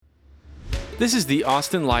This is the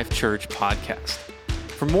Austin Life Church podcast.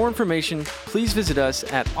 For more information, please visit us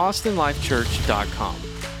at austinlifechurch.com.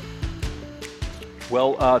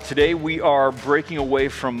 Well, today we are breaking away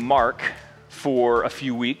from Mark for a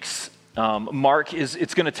few weeks.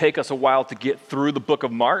 It's going to take us a while to get through the book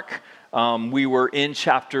of Mark. We're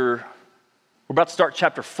about to start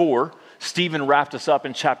chapter 4. Stephen wrapped us up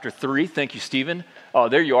in chapter 3. Thank you, Stephen. Oh,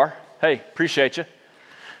 there you are. Hey, appreciate you.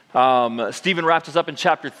 Stephen wrapped us up in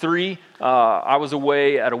chapter 3. I was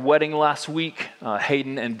away at a wedding last week.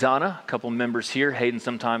 Hayden and Donna, a couple of members here. Hayden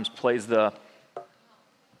sometimes plays the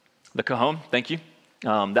cajon. Thank you.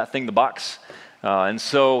 That thing, the box.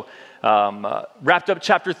 Wrapped up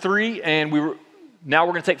chapter 3, and now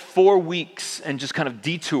we're going to take 4 weeks and just kind of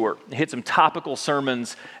detour, hit some topical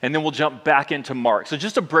sermons, and then we'll jump back into Mark. So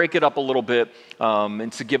just to break it up a little bit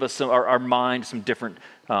and to give us our mind some different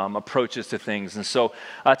approaches to things. And so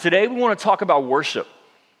today we want to talk about worship.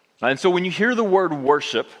 And so when you hear the word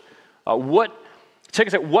worship, what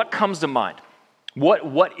comes to mind?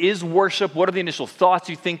 What is worship? What are the initial thoughts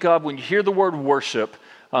you think of when you hear the word worship?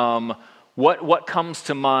 What comes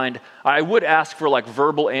to mind? I would ask for like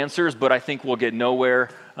verbal answers, but I think we'll get nowhere.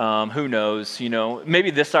 Who knows?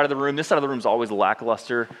 Maybe this side of the room is always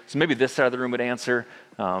lackluster, so maybe this side of the room would answer.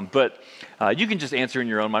 But you can just answer in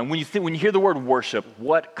your own mind. When you hear the word worship,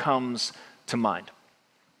 what comes to mind?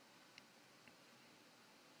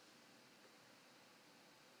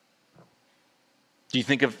 Do you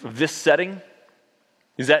think of this setting?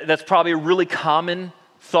 That's probably a really common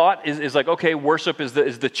thought is like, okay, worship is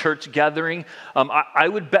the church gathering. I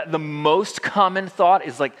would bet the most common thought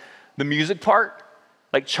is like the music part,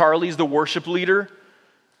 like Charlie's the worship leader.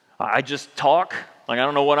 I just talk, like I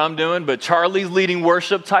don't know what I'm doing, but Charlie's leading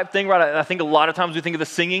worship type thing, right? I think a lot of times we think of the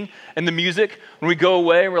singing and the music. When we go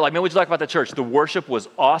away, we're like, man, what'd you like about the church? The worship was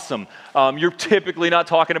awesome. You're typically not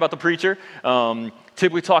talking about the preacher,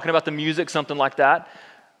 typically talking about the music, something like that.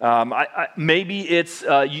 Maybe it's,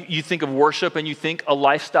 you think of worship and you think a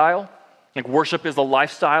lifestyle. Like worship is a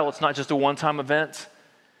lifestyle. It's not just a one-time event.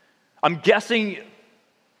 I'm guessing,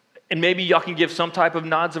 and maybe y'all can give some type of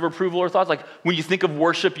nods of approval or thoughts. Like when you think of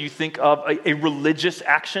worship, you think of a religious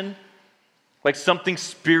action, like something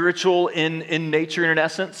spiritual in nature and in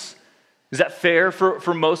essence. Is that fair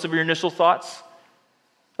for most of your initial thoughts?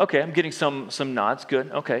 Okay, I'm getting some nods. Good.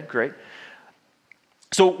 Okay, great.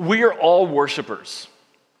 So we are all worshipers.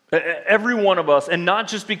 Every one of us, and not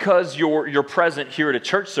just because you're present here at a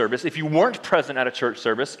church service. If you weren't present at a church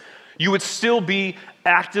service, you would still be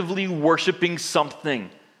actively worshiping something.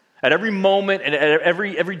 At every moment and at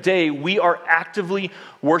every day, we are actively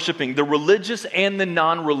worshiping. The religious and the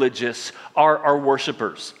non-religious are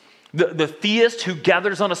worshipers. The theist who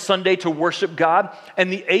gathers on a Sunday to worship God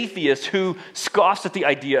and the atheist who scoffs at the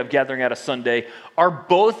idea of gathering at a Sunday are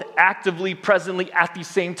both actively, presently, at the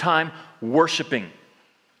same time worshiping.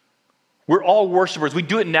 We're all worshipers. We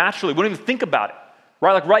do it naturally. We don't even think about it,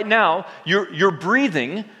 right? Like right now, you're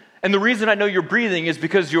breathing, and the reason I know you're breathing is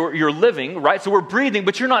because you're living, right? So we're breathing,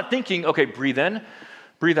 but you're not thinking, okay, breathe in,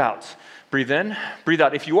 breathe out, breathe in, breathe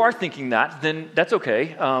out. If you are thinking that, then that's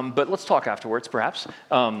okay, but let's talk afterwards, perhaps.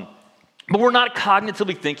 But we're not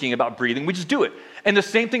cognitively thinking about breathing. We just do it. And the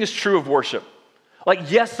same thing is true of worship. Like,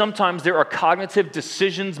 yes, sometimes there are cognitive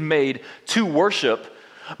decisions made to worship,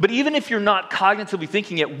 but even if you're not cognitively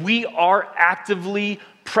thinking it, we are actively,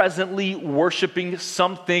 presently worshiping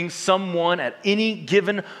something, someone at any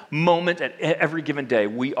given moment, at every given day.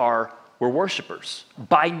 We're worshipers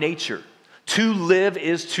by nature. To live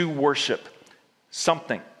is to worship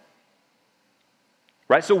something.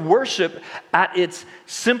 Right? So worship at its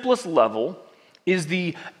simplest level is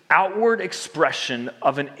the outward expression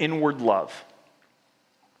of an inward love.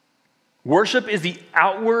 Worship is the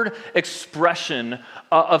outward expression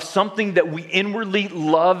of something that we inwardly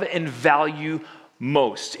love and value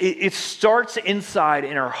most. It starts inside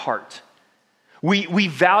in our heart. We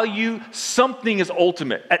value something as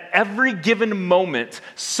ultimate. At every given moment,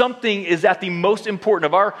 something is at the most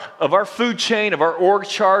important of our food chain, of our org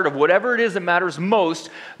chart, of whatever it is that matters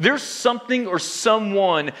most. There's something or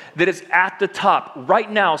someone that is at the top.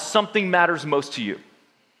 Right now, something matters most to you.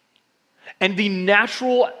 And the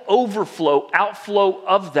natural outflow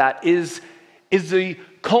of that is the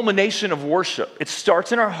culmination of worship. It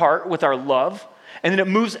starts in our heart with our love, and then it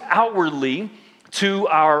moves outwardly to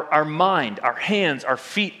our mind, our hands, our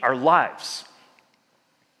feet, our lives.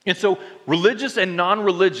 And so religious and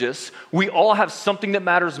non-religious, we all have something that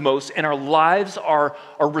matters most, and our lives are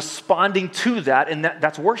responding to that, and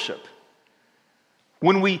that's worship.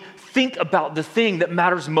 When we think about the thing that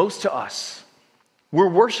matters most to us, we're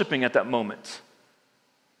worshiping at that moment.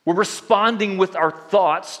 We're responding with our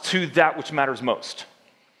thoughts to that which matters most.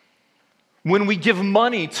 When we give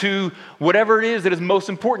money to whatever it is that is most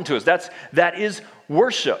important to us, that is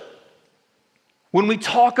worship. When we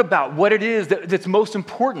talk about what it is that's most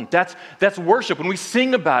important, that's worship. When we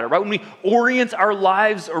sing about it, right? When we orient our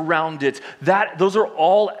lives around it, those are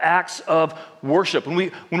all acts of worship.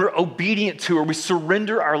 When we're obedient to or we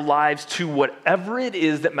surrender our lives to whatever it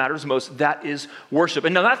is that matters most, that is worship.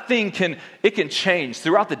 And now that thing can change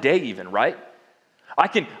throughout the day even, right? I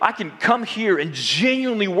can come here and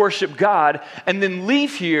genuinely worship God and then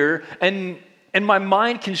leave here and my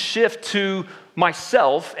mind can shift to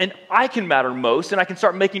myself and I can matter most and I can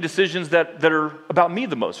start making decisions that are about me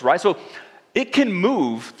the most, right? So it can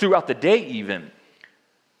move throughout the day even.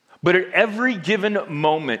 But at every given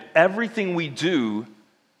moment, everything we do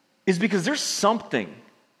is because there's something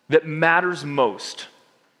that matters most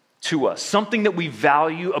to us, something that we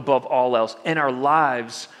value above all else, and our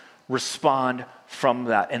lives respond from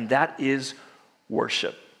that, and that is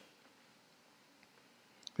worship.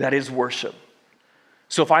 That is worship.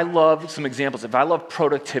 So if I love some examples, if I love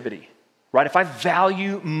productivity, right? If I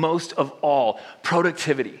value most of all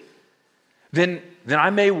productivity, then I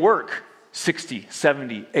may work 60,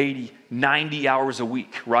 70, 80, 90 hours a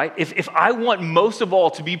week, right? If I want most of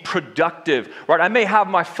all to be productive, right? I may have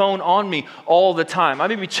my phone on me all the time. I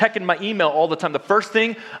may be checking my email all the time. The first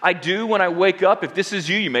thing I do when I wake up, if this is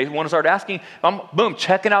you may want to start asking, I'm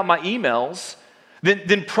checking out my emails.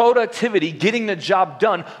 Then productivity, getting the job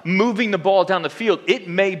done, moving the ball down the field, it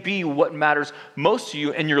may be what matters most to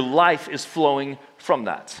you, and your life is flowing from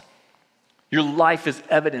that. Your life is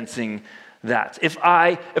evidencing that. If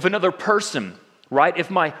another person, right,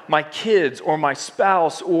 if my kids or my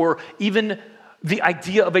spouse or even the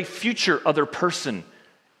idea of a future other person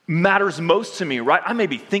matters most to me, right? I may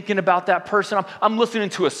be thinking about that person. I'm listening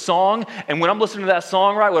to a song, and when I'm listening to that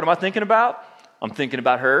song, right, what am I thinking about? I'm thinking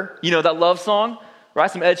about her. You know that love song? Right,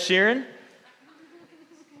 some Ed Sheeran.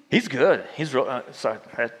 He's good. He's real. Sorry,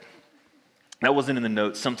 that wasn't in the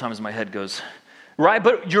notes. Sometimes my head goes, right?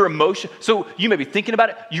 But your emotion. So you may be thinking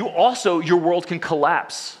about it. Your world can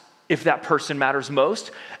collapse if that person matters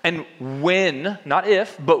most. And when, not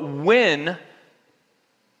if, but when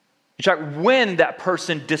that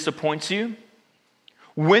person disappoints you,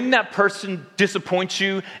 when that person disappoints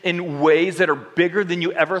you in ways that are bigger than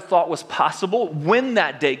you ever thought was possible, when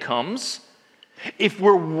that day comes, if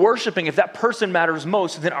we're worshiping, if that person matters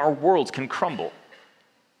most, then our worlds can crumble.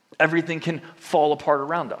 Everything can fall apart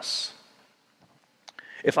around us.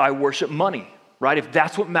 If I worship money, right? If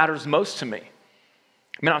that's what matters most to me,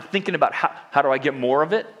 I mean, I'm thinking about how do I get more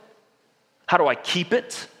of it? How do I keep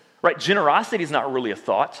it? Right? Generosity is not really a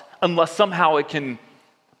thought unless somehow it can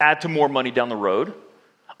add to more money down the road.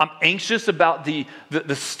 I'm anxious about the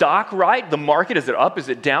stock, right? The market, is it up? Is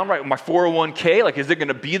it down, right? My 401k, like, is it going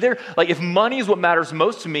to be there? Like, if money is what matters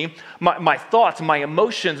most to me, my thoughts, my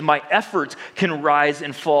emotions, my efforts can rise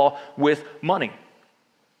and fall with money.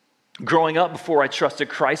 Growing up, before I trusted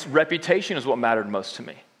Christ, reputation is what mattered most to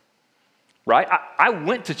me, right? I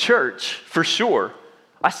went to church, for sure.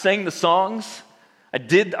 I sang the songs.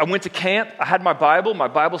 I went to camp. I had my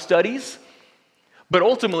Bible studies. But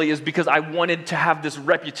ultimately is because I wanted to have this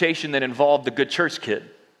reputation that involved the good church kid.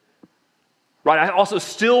 Right? I also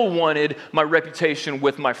still wanted my reputation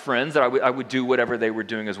with my friends, that I would do whatever they were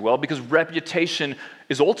doing as well, because reputation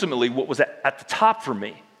is ultimately what was at the top for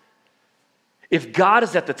me. If God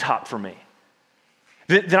is at the top for me,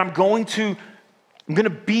 then I'm going to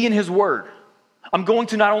be in His Word. I'm going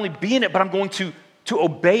to not only be in it, but I'm going to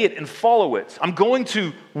obey it and follow it. I'm going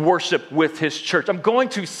to worship with His church. I'm going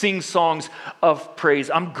to sing songs of praise.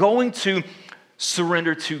 I'm going to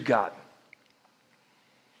surrender to God.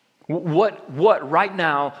 What right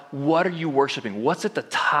now, what are you worshiping? What's at the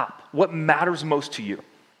top? What matters most to you?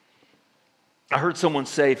 I heard someone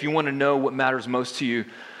say, if you want to know what matters most to you,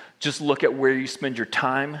 just look at where you spend your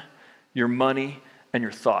time, your money, and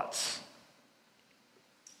your thoughts.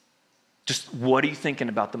 Just what are you thinking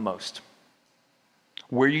about the most?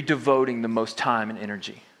 Where are you devoting the most time and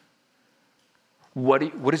energy? What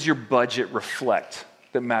does your budget reflect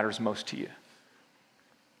that matters most to you?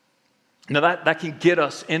 Now that can get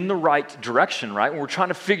us in the right direction, right? When we're trying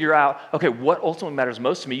to figure out, okay, what ultimately matters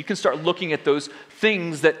most to me, you can start looking at those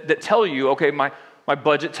things that tell you, okay, my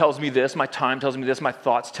budget tells me this, my time tells me this, my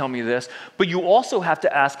thoughts tell me this. But you also have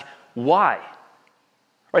to ask, why?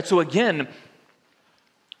 Right? So again,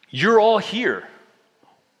 you're all here.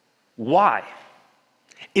 Why?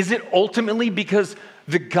 Is it ultimately because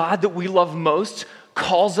the God that we love most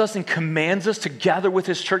calls us and commands us to gather with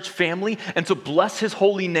His church family and to bless His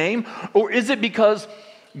holy name? Or is it because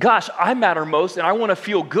gosh, I matter most and I want to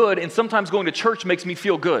feel good, and sometimes going to church makes me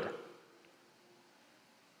feel good?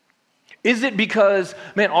 Is it because,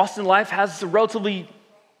 man, Austin Life has a relatively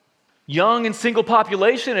young and single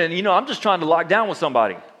population, and I'm just trying to lock down with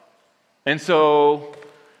somebody, and so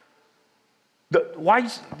why?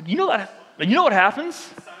 You know what happens?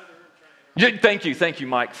 Thank you,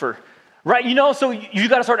 Mike, for right. So you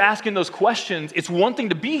got to start asking those questions. It's one thing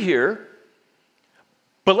to be here,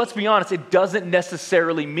 but let's be honest, it doesn't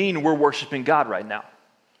necessarily mean we're worshiping God right now.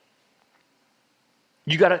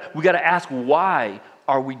 We got to ask, why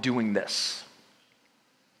are we doing this?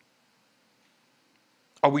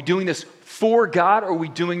 Are we doing this for God, or are we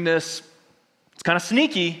doing this, it's kind of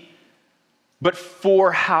sneaky, but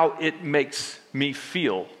for how it makes me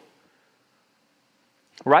feel?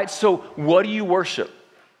 Right? So what do you worship?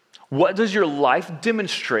 What does your life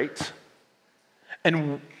demonstrate?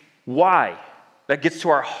 And why? That gets to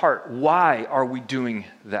our heart. Why are we doing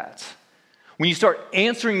that? When you start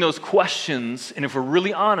answering those questions, and if we're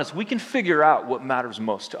really honest, we can figure out what matters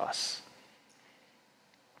most to us.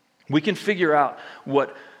 We can figure out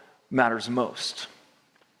what matters most.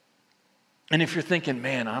 And if you're thinking,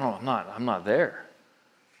 man, I'm not there,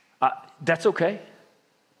 that's okay.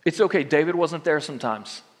 It's okay. David wasn't there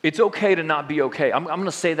sometimes. It's okay to not be okay. I'm going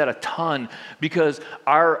to say that a ton because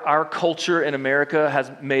our culture in America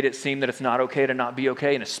has made it seem that it's not okay to not be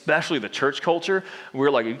okay, and especially the church culture. We're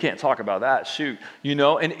like, you can't talk about that, shoot.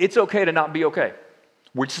 And it's okay to not be okay.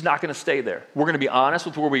 We're just not going to stay there. We're going to be honest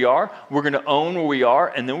with where we are. We're going to own where we are,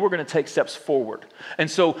 and then we're going to take steps forward.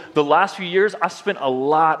 And so the last few years, I've spent a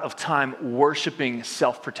lot of time worshiping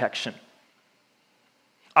self-protection.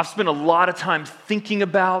 I've spent a lot of time thinking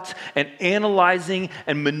about and analyzing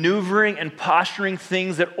and maneuvering and posturing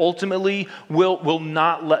things that ultimately will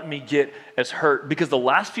not let me get as hurt, because the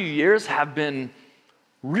last few years have been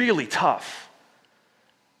really tough.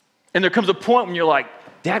 And there comes a point when you're like,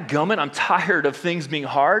 dadgummit, I'm tired of things being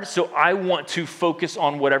hard, so I want to focus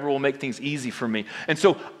on whatever will make things easy for me. And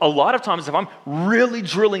so a lot of times if I'm really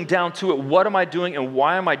drilling down to it, what am I doing and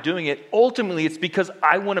why am I doing it? Ultimately, it's because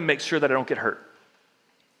I want to make sure that I don't get hurt.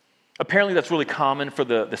 Apparently, that's really common for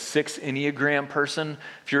the 6 Enneagram person.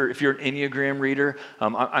 If you're an Enneagram reader,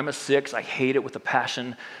 I'm a 6. I hate it with a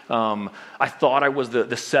passion. I thought I was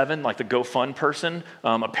the 7, like the go fun person.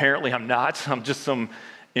 Apparently, I'm not. I'm just some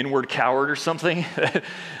inward coward or something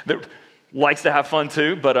that likes to have fun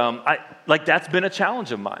too. But that's been a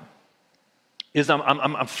challenge of mine. Is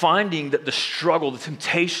I'm finding that the struggle, the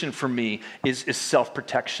temptation for me is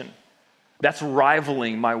self-protection. That's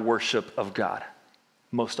rivaling my worship of God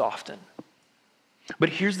most often. But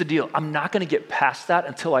here's the deal. I'm not going to get past that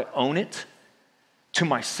until I own it to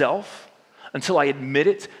myself, until I admit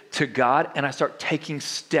it to God, and I start taking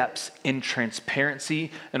steps in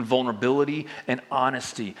transparency and vulnerability and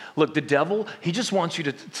honesty. Look, the devil, he just wants you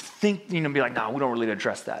to think, be like, no, we don't really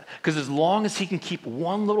address that. Because as long as he can keep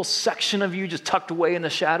one little section of you just tucked away in the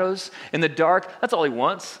shadows, in the dark, that's all he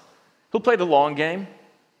wants. He'll play the long game.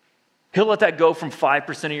 He'll let that go from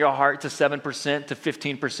 5% of your heart to 7% to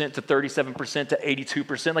 15% to 37% to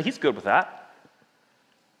 82%. Like, he's good with that.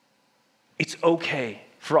 It's okay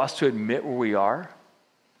for us to admit where we are.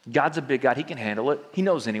 God's a big God. He can handle it. He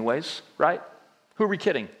knows anyways, right? Who are we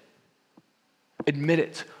kidding? Admit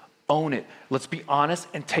it. Own it. Let's be honest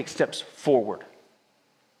and take steps forward.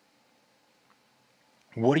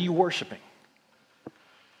 What are you worshiping?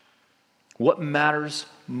 What matters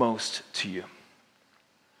most to you?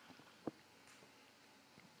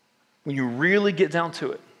 When you really get down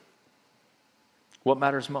to it, what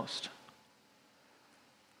matters most?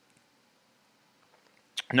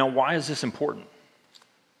 Now, why is this important?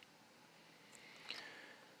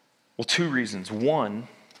 Well, 2 reasons. One,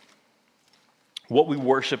 what we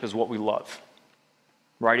worship is what we love,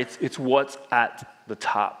 right? It's what's at the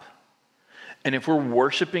top. And if we're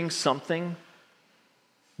worshiping something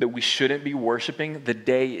that we shouldn't be worshiping, the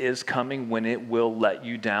day is coming when it will let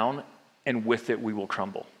you down, and with it we will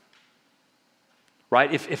crumble.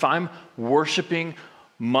 Right? If I'm worshiping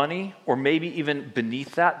money, or maybe even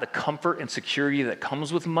beneath that, the comfort and security that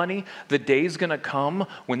comes with money, the day's going to come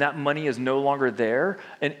when that money is no longer there,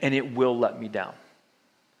 and it will let me down.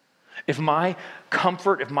 If my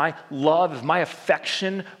comfort, if my love, if my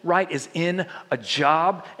affection, right, is in a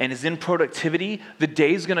job and is in productivity, the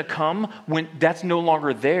day's going to come when that's no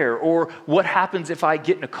longer there. Or what happens if I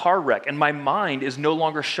get in a car wreck and my mind is no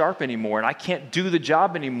longer sharp anymore and I can't do the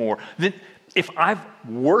job anymore? Then if I've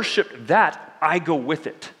worshiped that, I go with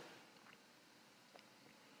it.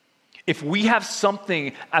 If we have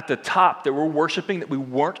something at the top that we're worshiping that we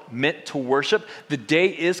weren't meant to worship, the day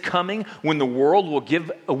is coming when the world will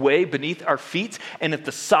give away beneath our feet. And if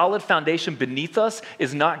the solid foundation beneath us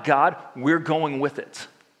is not God, we're going with it.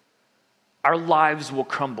 Our lives will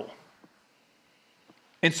crumble.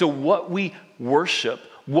 And so what we worship,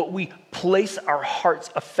 what we place our heart's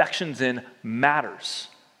affections in matters.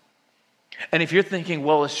 And if you're thinking,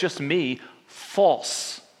 well, it's just me,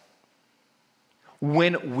 false.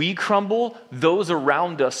 When we crumble, those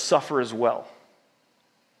around us suffer as well.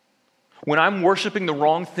 When I'm worshiping the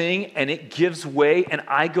wrong thing and it gives way and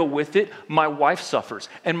I go with it, my wife suffers,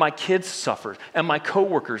 and my kids suffer, and my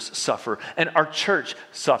coworkers suffer, and our church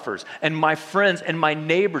suffers, and my friends and my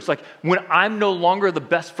neighbors. Like when I'm no longer the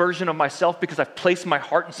best version of myself because I've placed my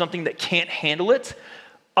heart in something that can't handle it,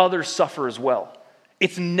 others suffer as well.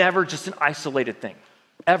 It's never just an isolated thing,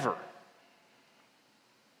 ever.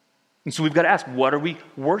 And so we've got to ask, what are we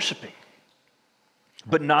worshiping?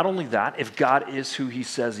 But not only that, if God is who he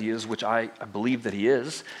says he is, which I believe that he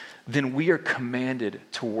is, then we are commanded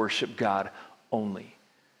to worship God only.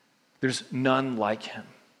 There's none like him.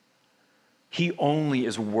 He only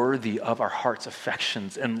is worthy of our heart's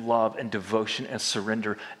affections and love and devotion and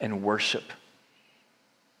surrender and worship.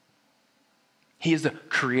 He is the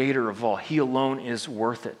creator of all. He alone is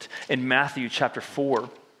worth it. In Matthew chapter 4,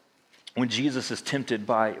 when Jesus is tempted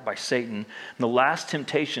by Satan, in the last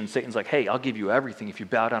temptation, Satan's like, hey, I'll give you everything if you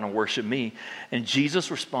bow down and worship me. And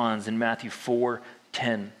Jesus responds in Matthew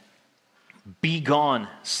 4:10, be gone,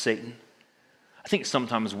 Satan. I think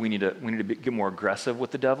sometimes we need to get more aggressive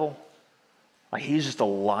with the devil. Like he's just a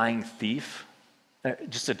lying thief,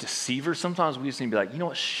 just a deceiver. Sometimes we just need to be like, you know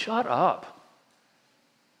what, shut up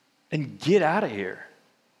and get out of here.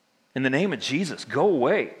 In the name of Jesus, go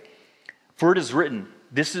away. For it is written,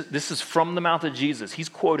 this is from the mouth of Jesus. He's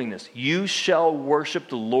quoting this. You shall worship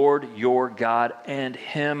the Lord your God, and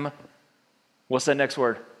him, what's that next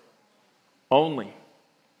word? Only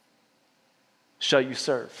shall you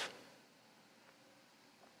serve.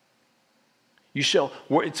 You shall,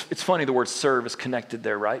 it's funny the word serve is connected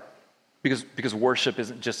there, right? Because worship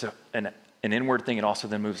isn't just an inward thing, it also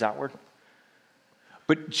then moves outward.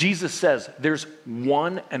 But Jesus says there's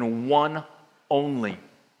one and one only.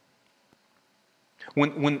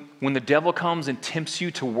 When the devil comes and tempts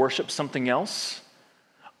you to worship something else,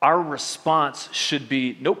 our response should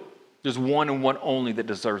be, nope, there's one and one only that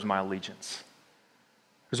deserves my allegiance.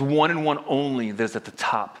 There's one and one only that's at the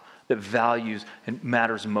top that values and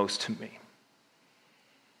matters most to me.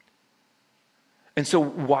 And so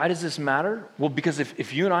why does this matter? Well, because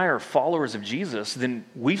if you and I are followers of Jesus, then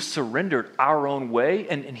we've surrendered our own way,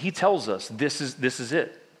 and he tells us this is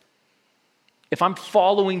it. If I'm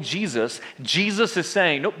following Jesus, Jesus is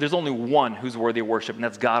saying, nope, there's only one who's worthy of worship, and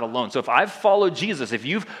that's God alone. So if I've followed Jesus, if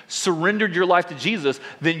you've surrendered your life to Jesus,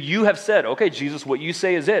 then you have said, okay, Jesus, what you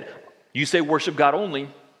say is it. You say worship God only,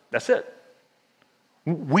 that's it.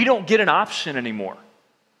 We don't get an option anymore.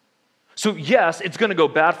 So yes, it's going to go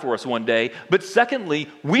bad for us one day, but secondly,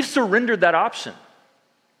 we've surrendered that option.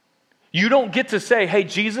 You don't get to say, hey,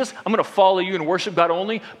 Jesus, I'm going to follow you and worship God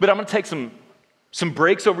only, but I'm going to take some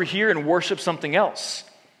breaks over here and worship something else.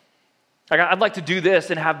 Like, I'd like to do this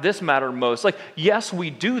and have this matter most. Like, yes, we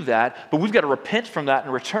do that, but we've got to repent from that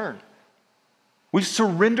in return. We've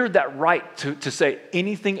surrendered that right to say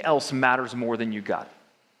anything else matters more than you, God.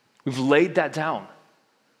 We've laid that down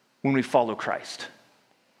when we follow Christ.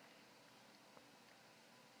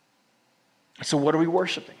 So what are we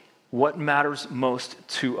worshiping? What matters most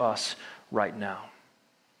to us right now?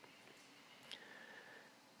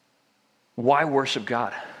 Why worship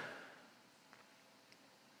God?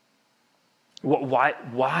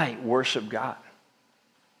 Why worship God?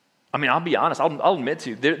 I mean, I'll be honest. I'll admit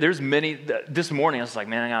to you, there's many. This morning, I was like,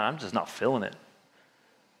 man, I'm just not feeling it.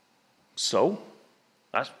 So,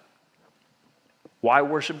 that's why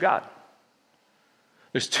worship God?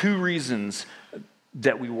 There's two reasons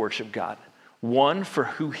that we worship God. One, for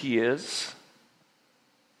who he is,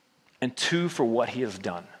 and two, for what he has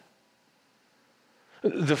done.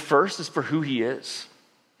 The first is for who he is.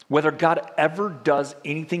 Whether God ever does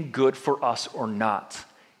anything good for us or not,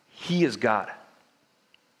 he is God.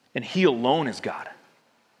 And he alone is God.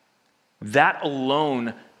 That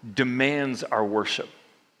alone demands our worship.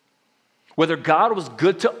 Whether God was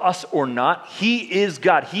good to us or not, he is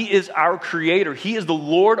God. He is our creator. He is the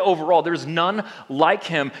Lord over all. There's none like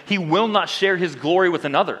him. He will not share his glory with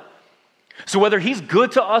another. So whether he's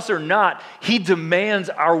good to us or not, he demands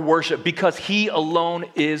our worship because he alone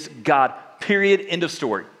is God. Period. End of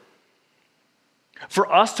story.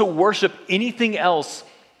 For us to worship anything else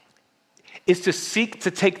is to seek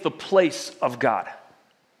to take the place of God.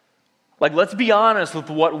 Like, let's be honest with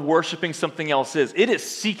what worshiping something else is. It is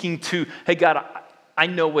seeking to, hey, God, I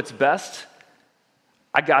know what's best.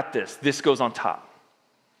 I got this. This goes on top.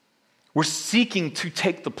 We're seeking to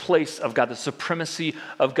take the place of God, the supremacy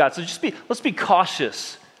of God. So let's be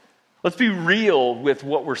cautious. Let's be real with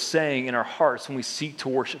what we're saying in our hearts when we seek to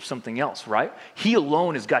worship something else, right? He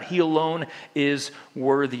alone is God. He alone is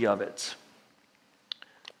worthy of it.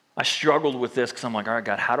 I struggled with this because I'm like, all right,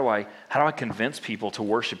 God, how do I convince people to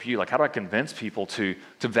worship you? Like, how do I convince people to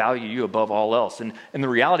value you above all else? And the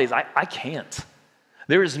reality is I can't.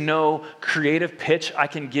 There is no creative pitch I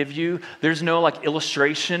can give you. There's no like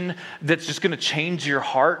illustration that's just going to change your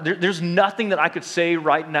heart. There's nothing that I could say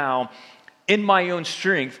right now in my own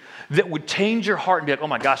strength that would change your heart and be like, oh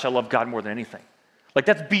my gosh, I love God more than anything. Like,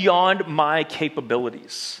 that's beyond my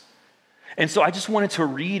capabilities. And so I just wanted to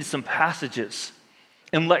read some passages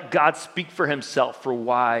and let God speak for himself for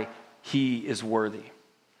why he is worthy.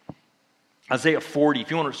 Isaiah 40,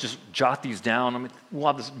 if you want to just jot these down, we'll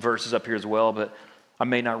have these verses up here as well, but I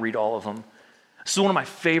may not read all of them. This is one of my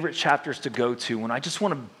favorite chapters to go to when I just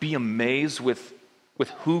want to be amazed with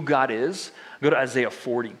who God is. Go to Isaiah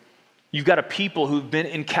 40. You've got a people who've been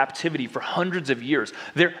in captivity for hundreds of years.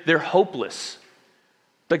 They're hopeless.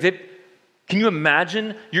 Like, can you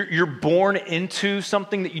imagine you're born into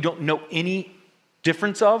something that you don't know any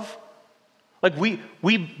difference of? Like, we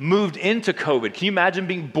moved into COVID. Can you imagine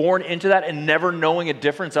being born into that and never knowing a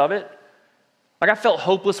difference of it? Like, I felt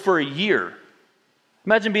hopeless for a year.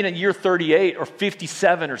 Imagine being at year 38 or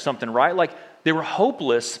 57 or something, right? Like, they were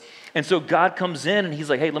hopeless. And so God comes in and he's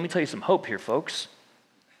like, hey, let me tell you some hope here, folks.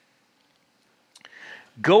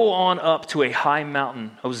 Go on up to a high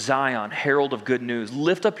mountain, O Zion, herald of good news.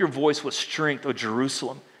 Lift up your voice with strength, O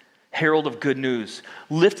Jerusalem, herald of good news.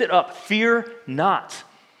 Lift it up, fear not.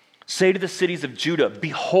 Say to the cities of Judah,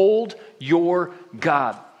 behold your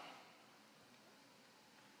God.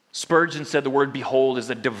 Spurgeon said the word behold is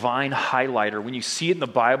a divine highlighter. When you see it in the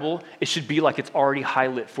Bible, it should be like it's already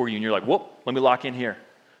highlit for you. And you're like, whoop, let me lock in here.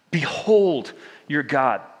 Behold your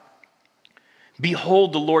God.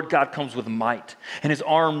 Behold, the Lord God comes with might, and his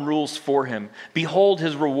arm rules for him. Behold,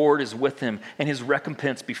 his reward is with him, and his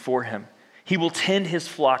recompense before him. He will tend his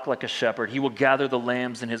flock like a shepherd. He will gather the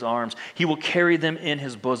lambs in his arms. He will carry them in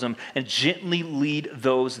his bosom and gently lead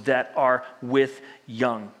those that are with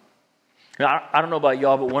young. Now, I don't know about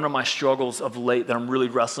y'all, but one of my struggles of late that I'm really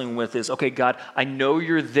wrestling with is, okay, God, I know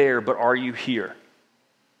you're there, but are you here?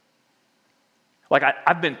 Like,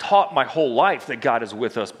 I've been taught my whole life that God is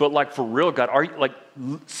with us, but like, for real, God, are you, like,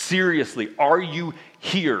 seriously, are you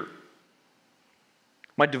here?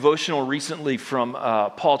 My devotional recently from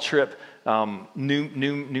Paul Tripp, New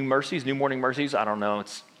Morning Mercies, I don't know,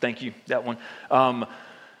 thank you, that one.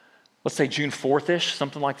 Let's say June 4th-ish,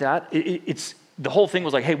 something like that. It's the whole thing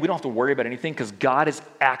was like, hey, we don't have to worry about anything because God is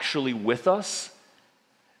actually with us.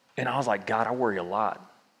 And I was like, God, I worry a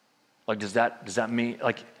lot. Like, does that mean,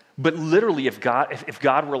 like, but literally, if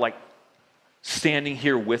God were like standing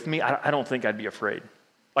here with me, I don't think I'd be afraid.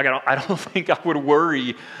 Like, I don't think I would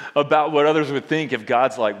worry about what others would think if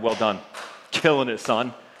God's like, well done, killing it,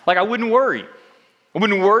 son. Like, I wouldn't worry. I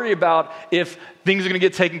wouldn't worry about if things are going to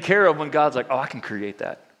get taken care of when God's like, oh, I can create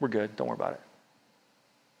that. We're good. Don't worry about it.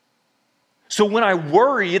 So when I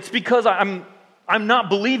worry, it's because I'm not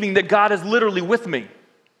believing that God is literally with me. Does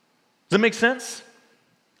that make sense?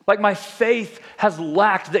 Like, my faith has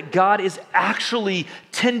lacked that God is actually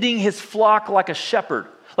tending his flock like a shepherd.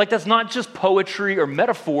 Like, that's not just poetry or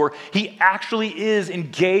metaphor. He actually is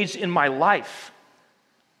engaged in my life.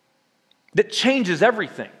 That changes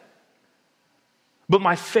everything. But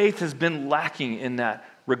my faith has been lacking in that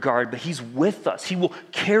regard. But he's with us. He will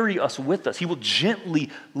carry us with us. He will gently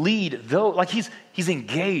lead those. Like, he's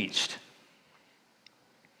engaged.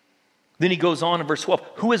 Then he goes on in verse 12,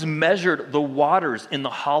 who has measured the waters in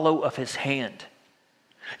the hollow of his hand?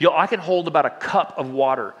 I can hold about a cup of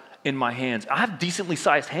water in my hands. I have decently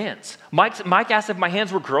sized hands. Mike asked if my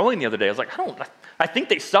hands were growing the other day. I was like, I think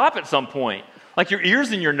they stop at some point. Like, your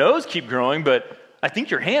ears and your nose keep growing, but I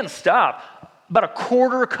think your hands stop. About a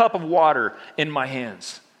quarter cup of water in my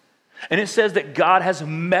hands. And it says that God has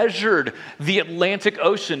measured the Atlantic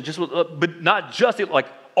Ocean, but not just it, like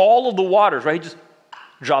all of the waters, right? He just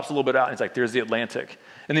drops a little bit out, and it's like, there's the Atlantic.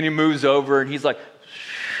 And then he moves over, and he's like,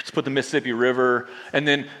 let's put the Mississippi River, and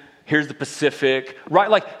then here's the Pacific, right?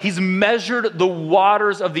 Like, he's measured the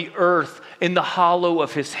waters of the earth in the hollow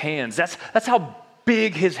of his hands. That's how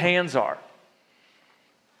big his hands are.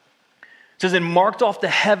 It says, and marked off the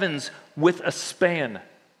heavens with a span.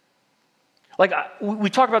 Like,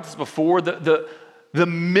 we talked about this before, the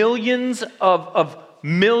millions of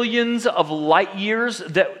millions of light years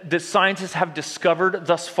that the scientists have discovered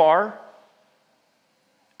thus far.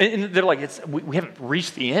 And they're like, we haven't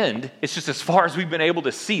reached the end. It's just as far as we've been able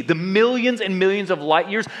to see. The millions and millions of light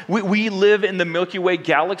years. We live in the Milky Way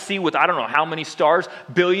galaxy with I don't know how many stars,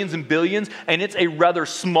 billions and billions, and it's a rather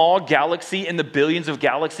small galaxy in the billions of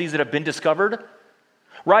galaxies that have been discovered,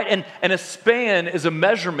 right? And a span is a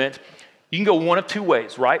measurement. You can go one of two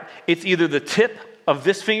ways, right? It's either the tip of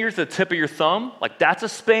this finger to the tip of your thumb, like that's a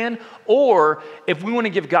span, or if we want to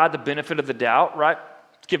give God the benefit of the doubt, right?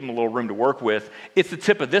 Give him a little room to work with. It's the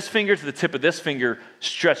tip of this finger to the tip of this finger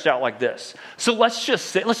stretched out like this. So let's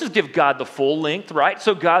just give God the full length, right?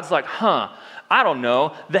 So God's like, I don't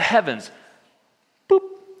know, the heavens. Boop,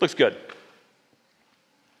 looks good.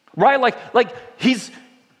 Right? Like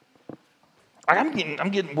I'm getting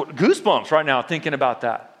goosebumps right now thinking about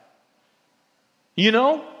that. You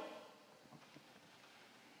know?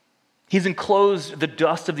 He's enclosed the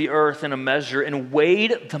dust of the earth in a measure and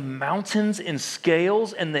weighed the mountains in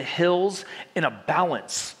scales and the hills in a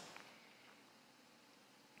balance.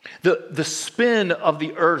 The spin of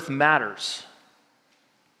the earth matters.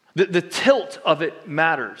 The tilt of it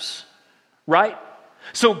matters, right?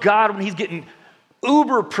 So God, when he's getting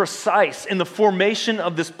uber precise in the formation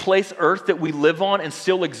of this place earth that we live on and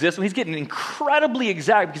still exists, when he's getting incredibly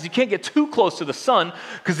exact, because you can't get too close to the sun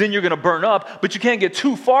because then you're going to burn up, but you can't get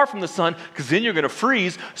too far from the sun because then you're going to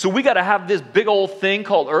freeze. So we got to have this big old thing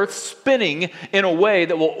called earth spinning in a way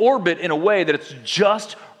that will orbit in a way that it's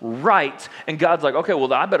just right. And God's like, okay,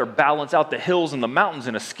 well, I better balance out the hills and the mountains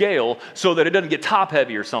in a scale so that it doesn't get top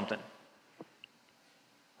heavy or something.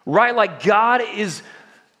 Right? Like God is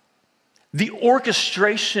the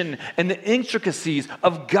orchestration and the intricacies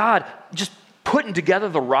of God just putting together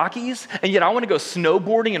the Rockies, and yet I want to go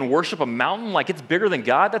snowboarding and worship a mountain like it's bigger than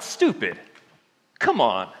God? That's stupid. Come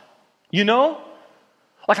on. You know?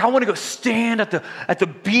 Like I want to go stand at the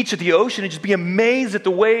beach, at the ocean, and just be amazed at the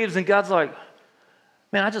waves, and God's like,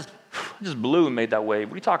 man, I just blew and made that wave.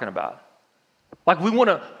 What are you talking about? Like we want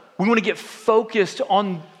to get focused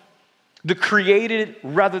on the created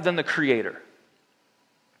rather than the creator.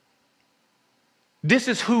 This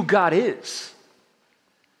is who God is.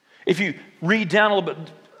 If you read down a little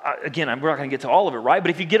bit, again, we're not going to get to all of it, right?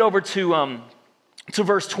 But if you get over to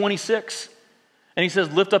verse 26, and he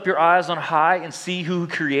says, lift up your eyes on high and see who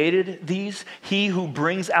created these. He who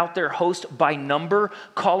brings out their host by number,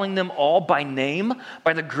 calling them all by name,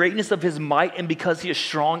 by the greatness of his might, and because he is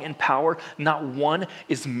strong in power, not one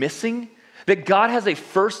is missing. That God has a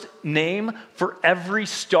first name for every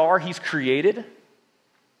star he's created.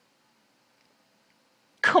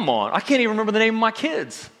 Come on, I can't even remember the name of my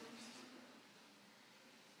kids.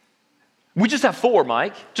 We just have 4,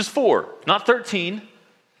 Mike. Just 4, not 13.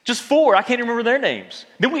 Just 4. I can't even remember their names.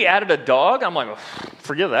 Then we added a dog. I'm like, oh,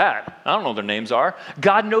 forget that. I don't know what their names are.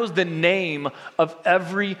 God knows the name of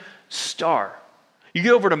every star. You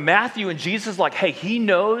get over to Matthew and Jesus is like, hey, he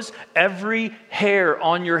knows every hair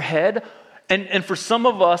on your head. And for some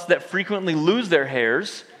of us that frequently lose their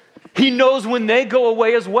hairs, he knows when they go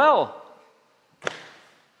away as well.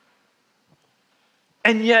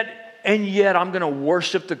 And yet I'm going to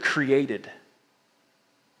worship the created.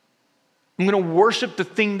 I'm going to worship the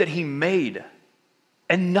thing that he made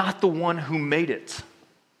and not the one who made it.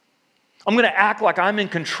 I'm going to act like I'm in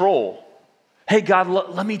control. Hey, God,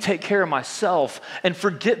 let me take care of myself and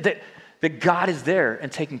forget that God is there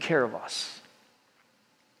and taking care of us.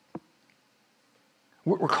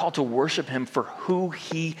 We're called to worship him for who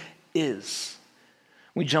he is.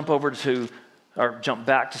 We jump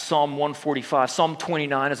back to Psalm 145. Psalm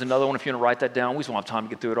 29 is another one if you want to write that down. We just won't have time to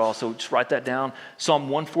get through it all, so just write that down. Psalm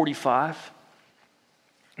 145,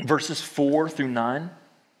 verses 4 through 9.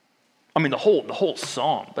 I mean, the whole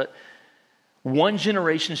psalm. But one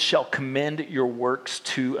generation shall commend your works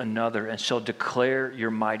to another and shall declare your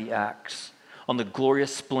mighty acts. On the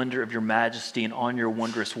glorious splendor of your majesty and on your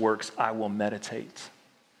wondrous works I will meditate.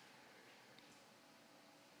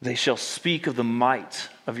 They shall speak of the might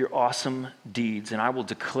of your awesome deeds, and I will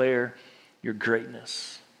declare your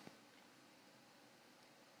greatness.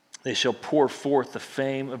 They shall pour forth the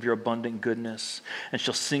fame of your abundant goodness, and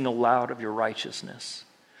shall sing aloud of your righteousness.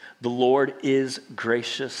 The Lord is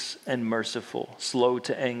gracious and merciful, slow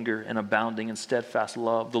to anger, and abounding in steadfast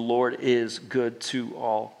love. The Lord is good to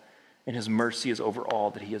all, and his mercy is over all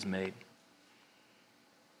that he has made.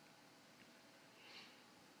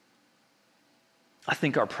 I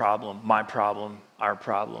think our problem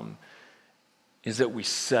is that we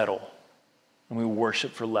settle and we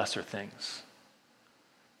worship for lesser things.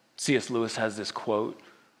 C.S. Lewis has this quote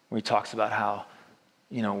where he talks about how,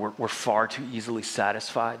 we're far too easily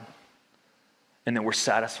satisfied. and that we're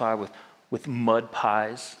satisfied with mud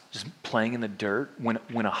pies, just playing in the dirt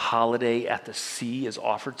when a holiday at the sea is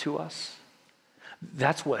offered to us.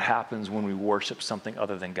 That's what happens when we worship something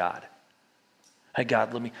other than God. Hey,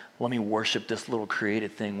 God, let me worship this little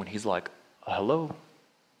created thing when he's like, hello?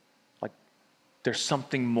 Like, there's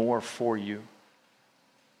something more for you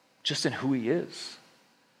just in who he is.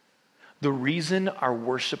 The reason our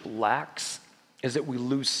worship lacks is that we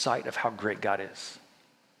lose sight of how great God is.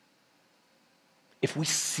 If we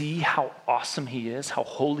see how awesome he is, how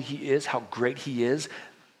holy he is, how great he is,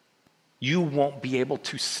 you won't be able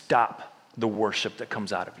to stop the worship that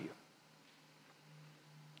comes out of you.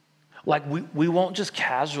 Like we won't just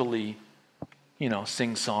casually,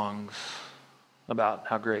 sing songs about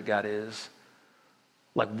how great God is.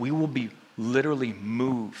 Like we will be literally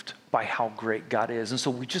moved by how great God is. And so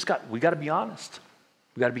we got to be honest.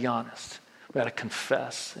 We got to be honest. We got to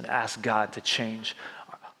confess and ask God to change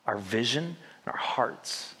our vision and our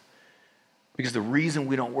hearts. Because the reason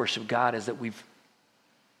we don't worship God is that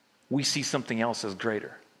we see something else as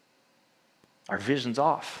greater. Our vision's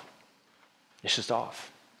off. It's just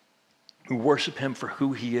off. We worship him for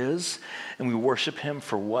who he is, and we worship him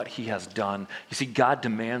for what he has done. You see, God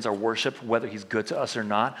demands our worship, whether he's good to us or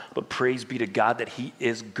not, but praise be to God that he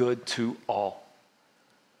is good to all.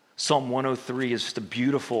 Psalm 103 is just a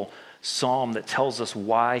beautiful psalm that tells us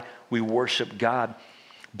why we worship God.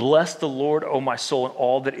 Bless the Lord, O my soul, and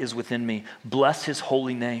all that is within me. Bless his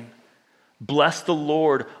holy name. Bless the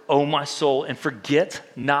Lord, O my soul, and forget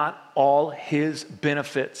not all his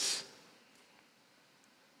benefits.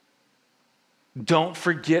 Don't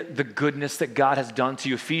forget the goodness that God has done to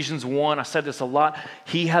you. Ephesians 1, I said this a lot.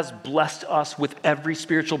 He has blessed us with every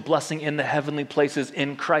spiritual blessing in the heavenly places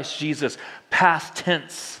in Christ Jesus. Past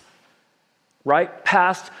tense, right?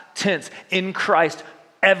 Past tense. In Christ,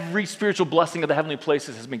 every spiritual blessing of the heavenly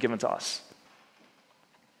places has been given to us.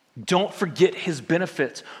 Don't forget his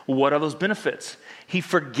benefits. What are those benefits? He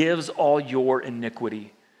forgives all your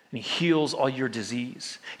iniquity. And he heals all your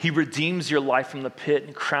disease. He redeems your life from the pit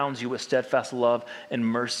and crowns you with steadfast love and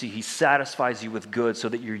mercy. He satisfies you with good so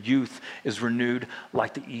that your youth is renewed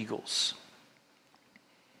like the eagles.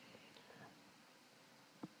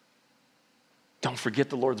 Don't forget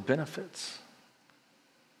the Lord's benefits.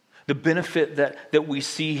 The benefit that we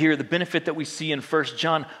see here, the benefit that we see in 1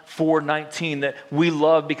 John 4:19, that we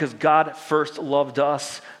love because God first loved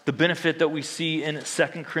us. The benefit that we see in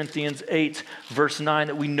 2 Corinthians 8, verse 9,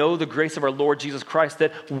 that we know the grace of our Lord Jesus Christ,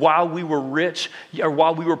 that while we were rich, or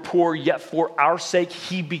while we were poor, yet for our sake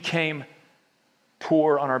he became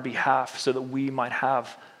poor on our behalf so that we might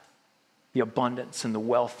have the abundance and the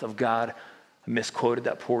wealth of God. I misquoted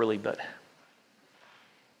that poorly, but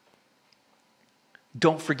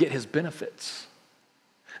don't forget his benefits.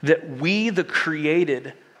 That we, the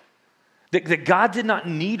created, that God did not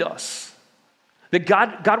need us. That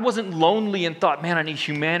God wasn't lonely and thought, man, I need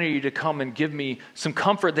humanity to come and give me some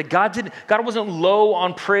comfort. That God wasn't low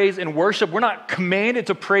on praise and worship. We're not commanded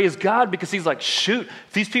to praise God because he's like, shoot,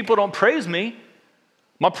 if these people don't praise me,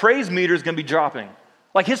 my praise meter is going to be dropping.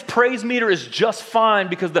 Like his praise meter is just fine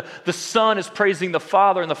because the Son is praising the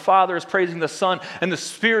Father and the Father is praising the Son and the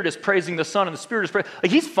Spirit is praising the Son and the Spirit is praising.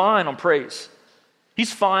 Like he's fine on praise.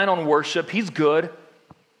 He's fine on worship. He's good.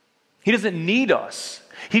 He doesn't need us.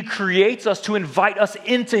 He creates us to invite us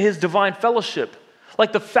into his divine fellowship.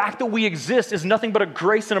 Like the fact that we exist is nothing but a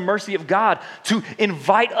grace and a mercy of God to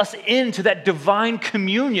invite us into that divine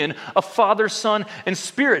communion of Father, Son, and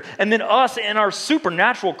Spirit. And then us in our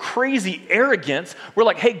supernatural, crazy arrogance, we're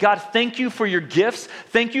like, hey, God, thank you for your gifts.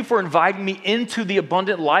 Thank you for inviting me into the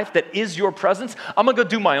abundant life that is your presence. I'm going to go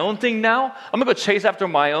do my own thing now. I'm going to go chase after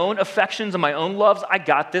my own affections and my own loves. I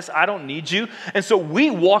got this. I don't need you. And so we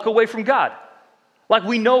walk away from God. Like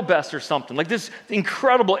we know best or something, like this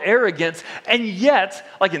incredible arrogance. And yet,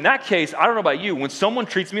 like in that case, I don't know about you, when someone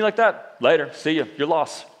treats me like that, later, see you, you're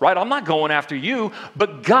lost, right? I'm not going after you,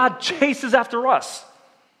 but God chases after us.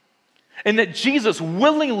 And that Jesus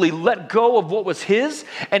willingly let go of what was his,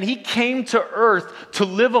 and he came to earth to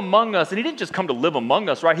live among us. And he didn't just come to live among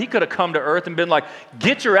us, right? He could have come to earth and been like,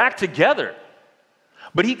 get your act together.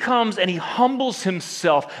 But he comes and he humbles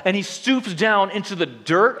himself and he stoops down into the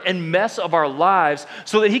dirt and mess of our lives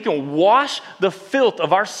so that he can wash the filth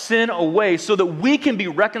of our sin away so that we can be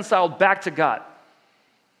reconciled back to God.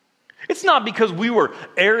 It's not because we were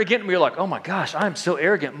arrogant and we were like, oh my gosh, I am so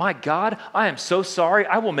arrogant. My God, I am so sorry.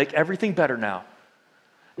 I will make everything better now.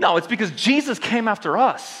 No, it's because Jesus came after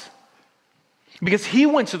us. Because he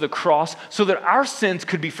went to the cross so that our sins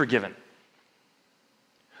could be forgiven.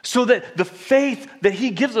 So that the faith that he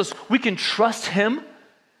gives us, we can trust him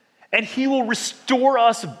And he will restore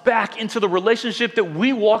us back into the relationship that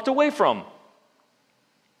we walked away from.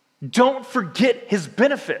 Don't forget his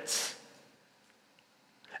benefits.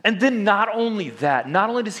 And then not only that, not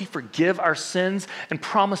only does he forgive our sins and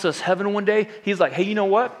promise us heaven one day, he's like, hey, you know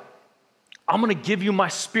what? I'm going to give you my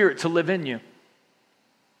spirit to live in you.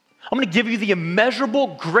 I'm going to give you the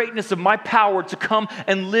immeasurable greatness of my power to come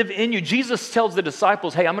and live in you. Jesus tells the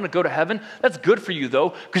disciples, hey, I'm going to go to heaven. That's good for you,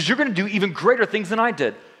 though, because you're going to do even greater things than I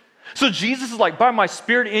did. So Jesus is like, by my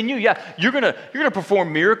spirit in you, yeah, you're going to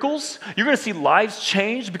perform miracles. You're going to see lives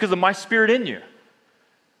change because of my spirit in you.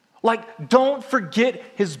 Like, don't forget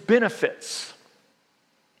his benefits.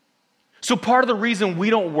 So part of the reason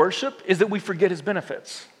we don't worship is that we forget his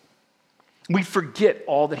benefits. We forget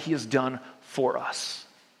all that he has done for us.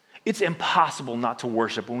 It's impossible not to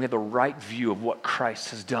worship when we have the right view of what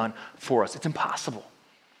Christ has done for us. It's impossible.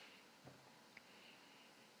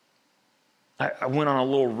 I went on a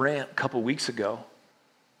little rant a couple weeks ago.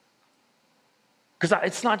 Because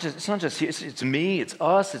it's not just it's me, it's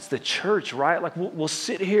us, it's the church, right? Like we'll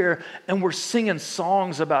sit here and we're singing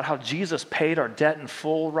songs about how Jesus paid our debt in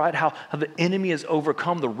full, right? How the enemy is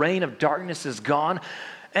overcome, the reign of darkness is gone.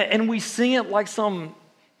 And we sing it like some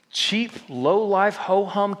cheap, low-life,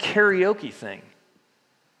 ho-hum karaoke thing.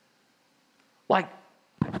 Like,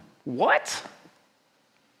 what?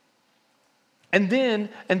 And then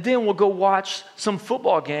we'll go watch some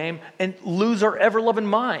football game and lose our ever-loving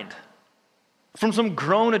mind from some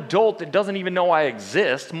grown adult that doesn't even know I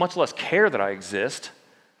exist, much less care that I exist.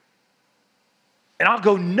 And I'll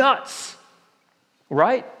go nuts,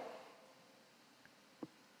 right?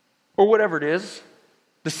 Or whatever it is,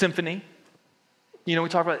 the symphony. You know, we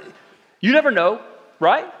talk about it. You never know,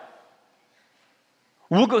 right?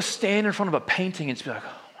 We'll go stand in front of a painting and just be like,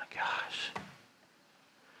 oh my gosh,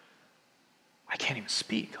 I can't even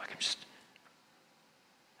speak. Like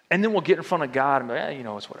and then we'll get in front of God and be like, you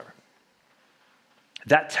know, it's whatever.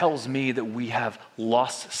 That tells me that we have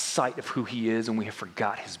lost sight of who he is and we have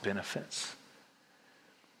forgot his benefits.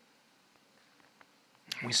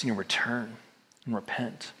 We need to return and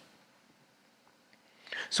repent.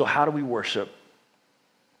 So how do we worship?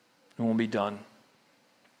 And we'll be done.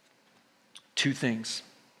 Two things.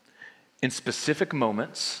 In specific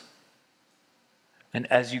moments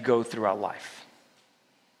and as you go throughout life.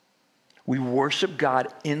 We worship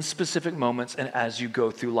God in specific moments and as you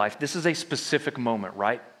go through life. This is a specific moment,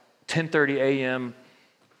 right? 10:30 a.m.,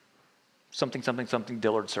 something,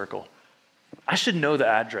 Dillard Circle. I should know the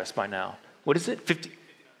address by now. What is it?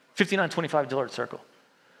 5925 Dillard Circle.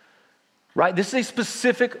 Right? This is a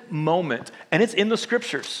specific moment, and it's in the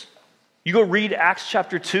scriptures. You go read Acts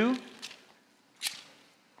chapter 2,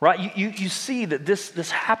 right? You see that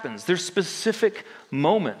this happens. There's specific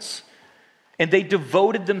moments. And they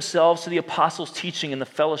devoted themselves to the apostles' teaching and the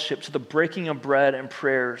fellowship, to the breaking of bread and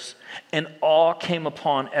prayers. And awe came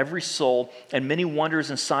upon every soul, and many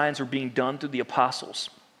wonders and signs were being done through the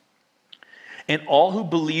apostles. And all who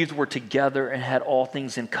believed were together and had all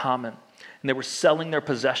things in common. And they were selling their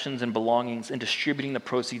possessions and belongings and distributing the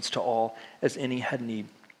proceeds to all as any had need.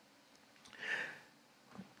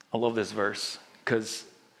 I love this verse because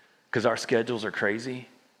our schedules are crazy.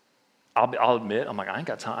 I'll admit, I'm like, I ain't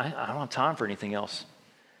got time. I don't have time for anything else.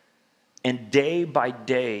 And day by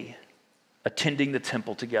day, attending the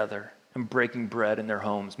temple together and breaking bread in their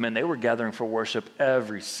homes. Man, they were gathering for worship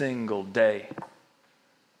every single day.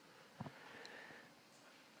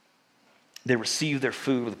 They received their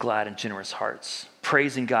food with glad and generous hearts,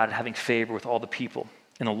 praising God and having favor with all the people.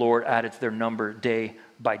 And the Lord added to their number day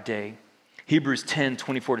by day. Hebrews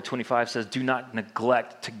 10:24-25 says, do not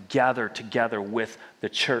neglect to gather together with the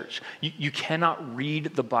church. You cannot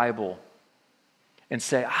read the Bible and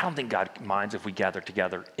say, I don't think God minds if we gather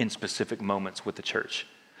together in specific moments with the church.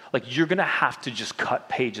 Like, you're going to have to just cut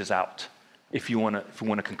pages out if you want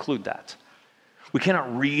to conclude that. We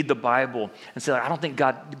cannot read the Bible and say, I don't think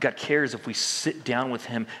God cares if we sit down with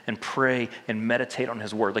him and pray and meditate on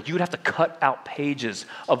his word. Like, you would have to cut out pages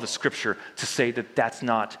of the scripture to say that that's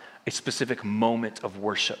not a specific moment of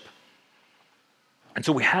worship. And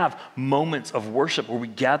so we have moments of worship where we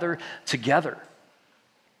gather together.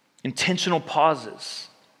 Intentional pauses.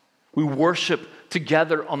 We worship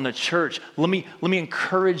together on the church. Let me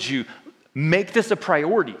encourage you, make this a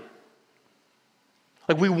priority.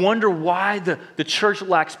 Like, we wonder why the church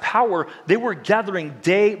lacks power. They were gathering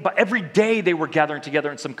every day they were gathering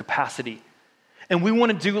together in some capacity. And we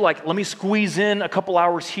want to do like, let me squeeze in a couple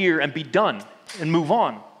hours here and be done and move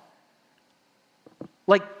on.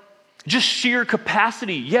 Like, just sheer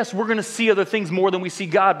capacity. Yes, we're going to see other things more than we see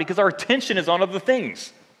God because our attention is on other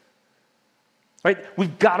things. Right?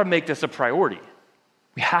 We've got to make this a priority.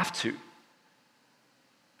 We have to.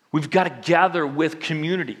 We've got to gather with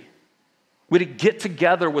community. We have to get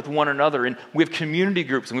together with one another, and we have community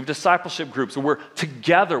groups, and we have discipleship groups, and we're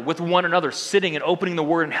together with one another, sitting and opening the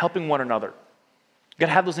Word and helping one another. We've got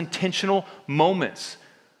to have those intentional moments.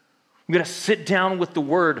 We've got to sit down with the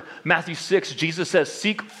Word. Matthew 6, Jesus says,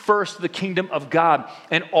 seek first the kingdom of God,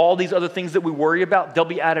 and all these other things that we worry about, they'll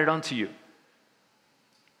be added unto you.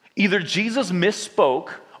 Either Jesus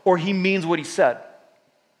misspoke or he means what he said.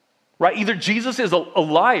 Right? Either Jesus is a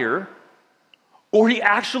liar or he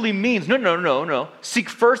actually means, no. Seek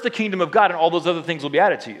first the kingdom of God and all those other things will be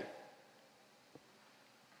added to you.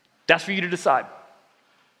 That's for you to decide.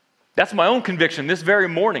 That's my own conviction this very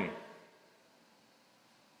morning.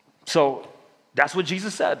 So that's what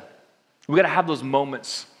Jesus said. We got to have those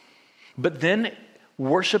moments. But then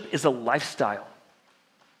worship is a lifestyle.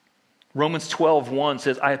 Romans 12:1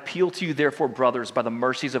 says, I appeal to you, therefore, brothers, by the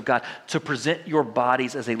mercies of God, to present your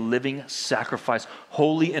bodies as a living sacrifice,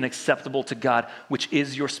 holy and acceptable to God, which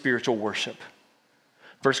is your spiritual worship.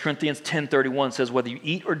 1 Corinthians 10:31 says, whether you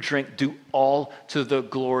eat or drink, do all to the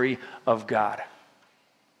glory of God.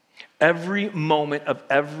 Every moment of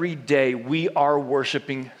every day, we are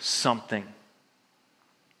worshiping something.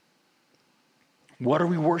 What are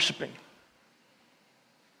we worshiping?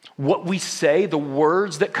 What we say, the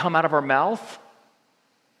words that come out of our mouth,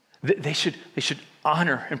 they should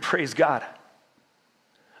honor and praise God.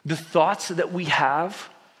 The thoughts that we have,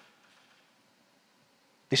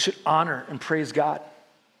 they should honor and praise God.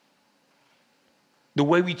 The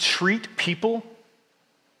way we treat people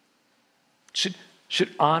should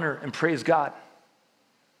honor and praise God.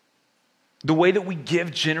 The way that we give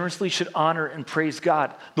generously should honor and praise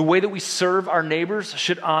God. The way that we serve our neighbors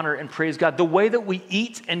should honor and praise God. The way that we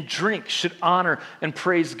eat and drink should honor and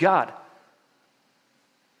praise God.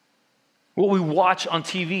 What we watch on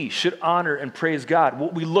TV should honor and praise God.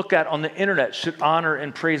 What we look at on the internet should honor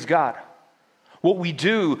and praise God. What we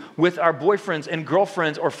do with our boyfriends and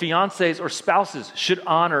girlfriends or fiancés or spouses should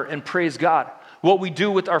honor and praise God. What we do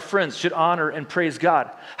with our friends should honor and praise God.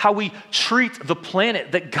 How we treat the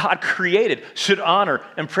planet that God created should honor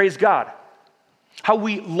and praise God. How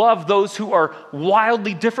we love those who are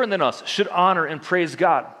wildly different than us should honor and praise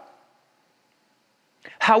God.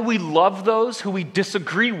 How we love those who we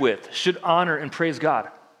disagree with should honor and praise God.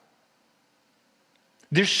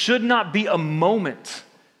 There should not be a moment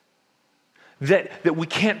that we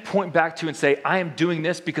can't point back to and say, I am doing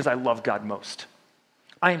this because I love God most.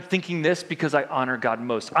 I am thinking this because I honor God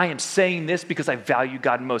most. I am saying this because I value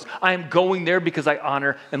God most. I am going there because I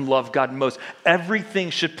honor and love God most.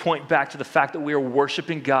 Everything should point back to the fact that we are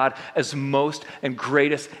worshiping God as most and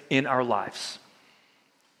greatest in our lives.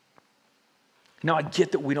 Now, I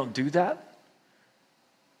get that we don't do that.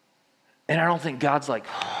 And I don't think God's like,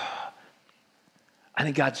 I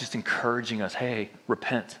think God's just encouraging us, hey,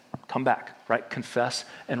 repent, come back, right? Confess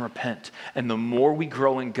and repent. And the more we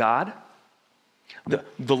grow in God,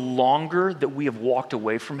 the longer that we have walked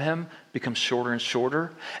away from him becomes shorter and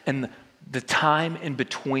shorter, and the time in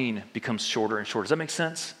between becomes shorter and shorter. Does that make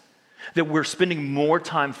sense? That we're spending more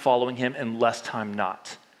time following him and less time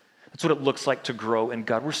not. That's what it looks like to grow in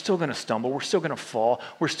God. We're still going to stumble. We're still going to fall.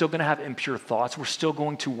 We're still going to have impure thoughts. We're still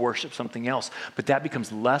going to worship something else. But that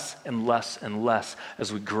becomes less and less and less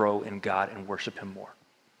as we grow in God and worship him more.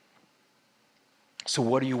 So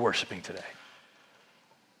what are you worshiping today?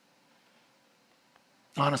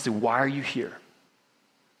 Honestly, why are you here?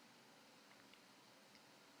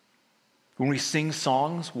 When we sing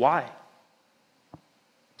songs, why?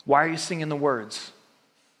 Why are you singing the words?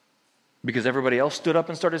 Because everybody else stood up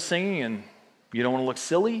and started singing and you don't want to look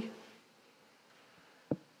silly?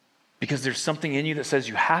 Because there's something in you that says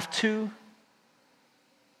you have to?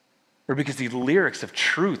 Or because the lyrics of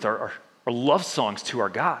truth are love songs to our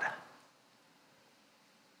God?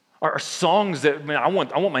 Are songs that, man, I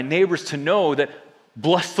want my neighbors to know that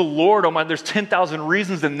bless the Lord, oh my, there's 10,000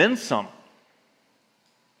 reasons and then some.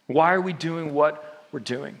 Why are we doing what we're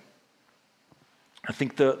doing? I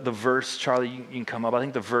think the verse, Charlie, you can come up. I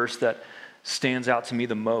think the verse that stands out to me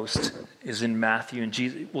the most is in Matthew, and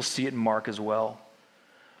Jesus, we'll see it in Mark as well,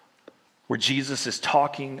 where Jesus is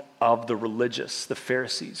talking of the religious, the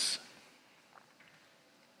Pharisees.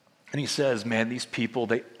 And he says, man, these people,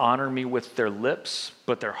 they honor me with their lips,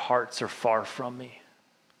 but their hearts are far from me.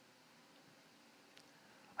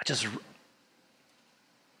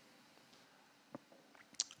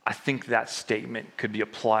 I think that statement could be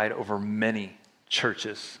applied over many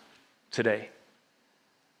churches today.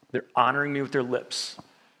 They're honoring me with their lips.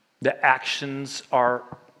 The actions are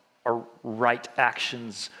right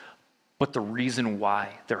actions, but the reason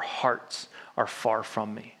why, their hearts are far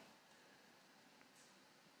from me.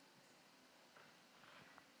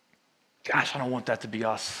 Gosh, I don't want that to be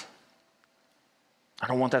us. I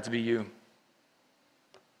don't want that to be you.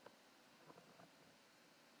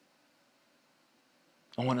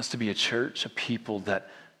 I want us to be a church, a people that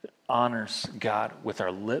honors God with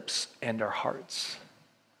our lips and our hearts.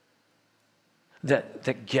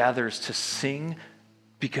 That gathers to sing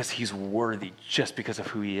because he's worthy, just because of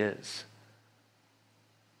who he is.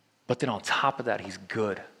 But then on top of that, he's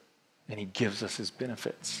good, and he gives us his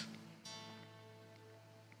benefits.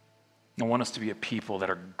 I want us to be a people that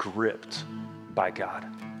are gripped by God.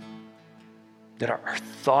 That our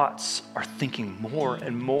thoughts are thinking more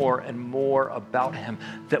and more and more about him.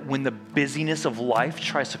 That when the busyness of life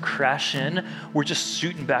tries to crash in, we're just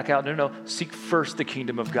shooting back out. No, seek first the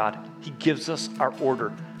kingdom of God. He gives us our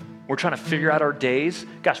order. We're trying to figure out our days.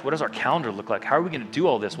 Gosh, what does our calendar look like? How are we going to do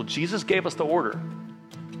all this? Well, Jesus gave us the order.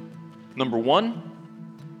 Number one,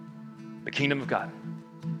 the kingdom of God.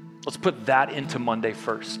 Let's put that into Monday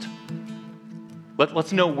first.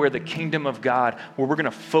 Let's know where the kingdom of God, where we're going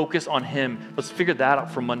to focus on him. Let's figure that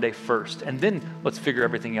out for Monday first. And then let's figure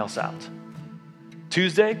everything else out.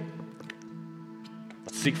 Tuesday,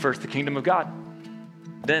 let's seek first the kingdom of God.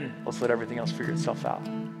 Then let's let everything else figure itself out.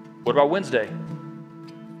 What about Wednesday?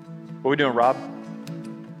 What are we doing, Rob?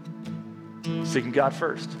 Seeking God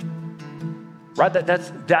first. Right?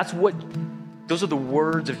 That's what, those are the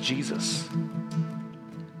words of Jesus.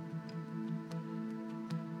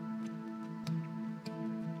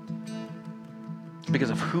 Because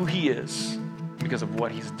of who he is, because of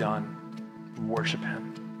what he's done, worship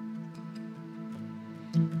him.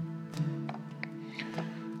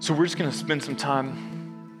 So we're just going to spend some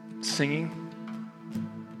time singing.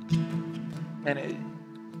 And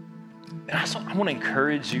I want to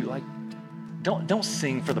encourage you, like, don't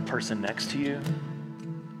sing for the person next to you.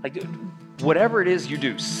 Like, whatever it is you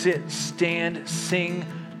do, sit, stand, sing,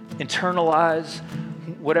 internalize,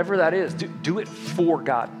 whatever that is, do it for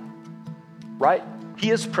God, right? He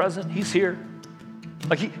is present. He's here.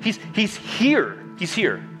 Like he's here. He's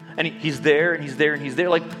here. And he's there and he's there and he's there.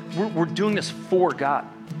 Like we're doing this for God.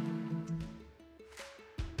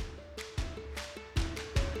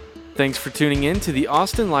 Thanks for tuning in to the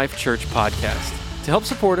Austin Life Church podcast. To help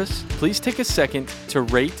support us, please take a second to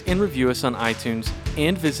rate and review us on iTunes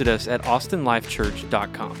and visit us at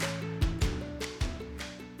austinlifechurch.com.